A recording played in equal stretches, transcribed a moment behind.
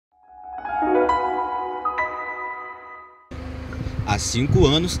5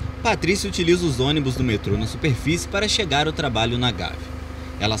 anos, Patrícia utiliza os ônibus do metrô na Superfície para chegar ao trabalho na Gávea.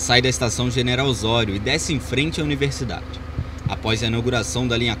 Ela sai da estação General Osório e desce em frente à universidade. Após a inauguração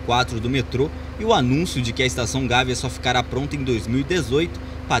da linha 4 do metrô e o anúncio de que a estação Gávea só ficará pronta em 2018,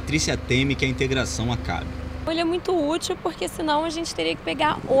 Patrícia teme que a integração acabe. Ele é muito útil porque senão a gente teria que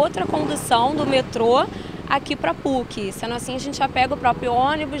pegar outra condução do metrô aqui para a PUC. Sendo assim, a gente já pega o próprio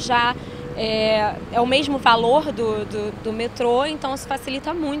ônibus, já é o mesmo valor do metrô, então isso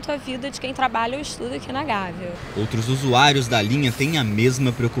facilita muito a vida de quem trabalha ou estuda aqui na Gávea. Outros usuários da linha têm a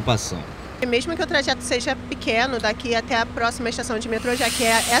mesma preocupação. Mesmo que o trajeto seja pequeno, daqui até a próxima estação de metrô, já que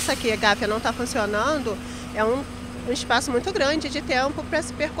essa aqui, a Gávea, não está funcionando, é um espaço muito grande de tempo para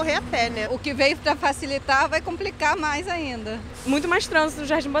se percorrer a pé, né? O que veio para facilitar vai complicar mais ainda. Muito mais trânsito no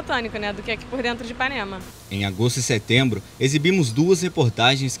Jardim Botânico, né, do que aqui por dentro de Ipanema. Em agosto e setembro, exibimos 2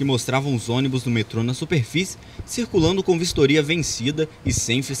 reportagens que mostravam os ônibus do metrô na Superfície circulando com vistoria vencida e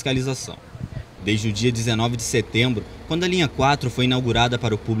sem fiscalização. Desde o dia 19 de setembro, quando a linha 4 foi inaugurada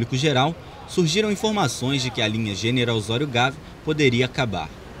para o público geral, surgiram informações de que a linha General Osório-Gávea poderia acabar.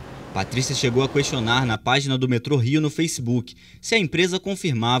 Patrícia chegou a questionar na página do Metrô-Rio no Facebook se a empresa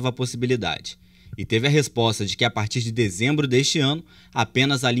confirmava a possibilidade. E teve a resposta de que a partir de dezembro deste ano,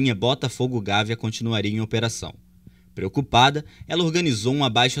 apenas a linha Botafogo-Gávea continuaria em operação. Preocupada, ela organizou um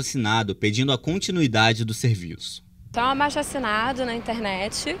abaixo-assinado pedindo a continuidade do serviço. Então, um abaixo-assinado na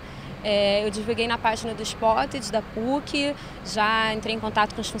internet. Eu divulguei na página do Spotted da PUC, já entrei em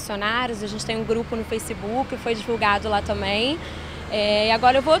contato com os funcionários, a gente tem um grupo no Facebook, foi divulgado lá também. E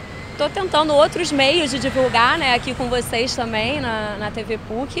agora estou tentando outros meios de divulgar, né, aqui com vocês também na TV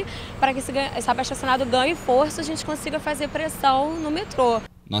PUC, para que esse abaixo-assinado ganhe força e a gente consiga fazer pressão no metrô.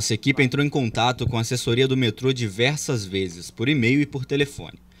 Nossa equipe entrou em contato com a assessoria do metrô diversas vezes, por e-mail e por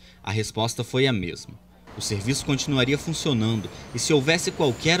telefone. A resposta foi a mesma. O serviço continuaria funcionando e, se houvesse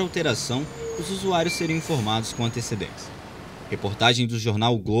qualquer alteração, os usuários seriam informados com antecedência. Reportagem do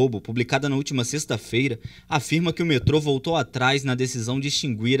jornal O Globo, publicada na última sexta-feira, afirma que o metrô voltou atrás na decisão de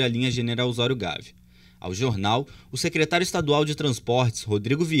extinguir a linha General Osório-Gávea. Ao jornal, o secretário estadual de Transportes,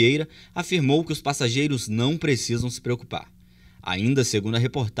 Rodrigo Vieira, afirmou que os passageiros não precisam se preocupar. Ainda segundo a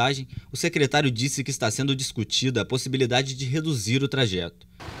reportagem, o secretário disse que está sendo discutida a possibilidade de reduzir o trajeto.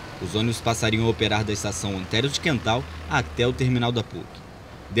 Os ônibus passariam a operar da estação Antero de Quental até o terminal da PUC.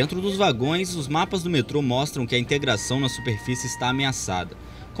 Dentro dos vagões, os mapas do metrô mostram que a integração na Superfície está ameaçada,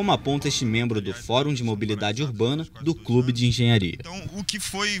 como aponta este membro do Fórum de Mobilidade Urbana do Clube de Engenharia. Então, o que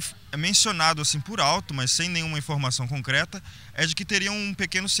foi mencionado assim por alto, mas sem nenhuma informação concreta, é de que teria um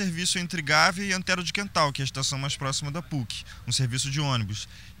pequeno serviço entre Gávea e Antero de Quental, que é a estação mais próxima da PUC, um serviço de ônibus.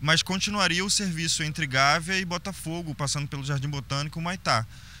 Mas continuaria o serviço entre Gávea e Botafogo, passando pelo Jardim Botânico e Humaitá.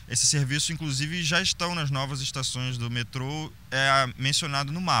 Esse serviço, inclusive, já estão nas novas estações do metrô, mencionado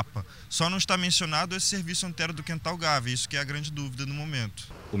no mapa. Só não está mencionado esse serviço Antero do Quental Gávea, isso que é a grande dúvida no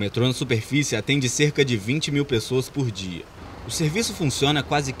momento. O metrô na Superfície atende cerca de 20 mil pessoas por dia. O serviço funciona há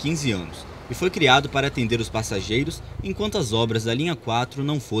quase 15 anos e foi criado para atender os passageiros enquanto as obras da linha 4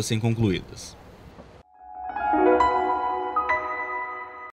 não fossem concluídas.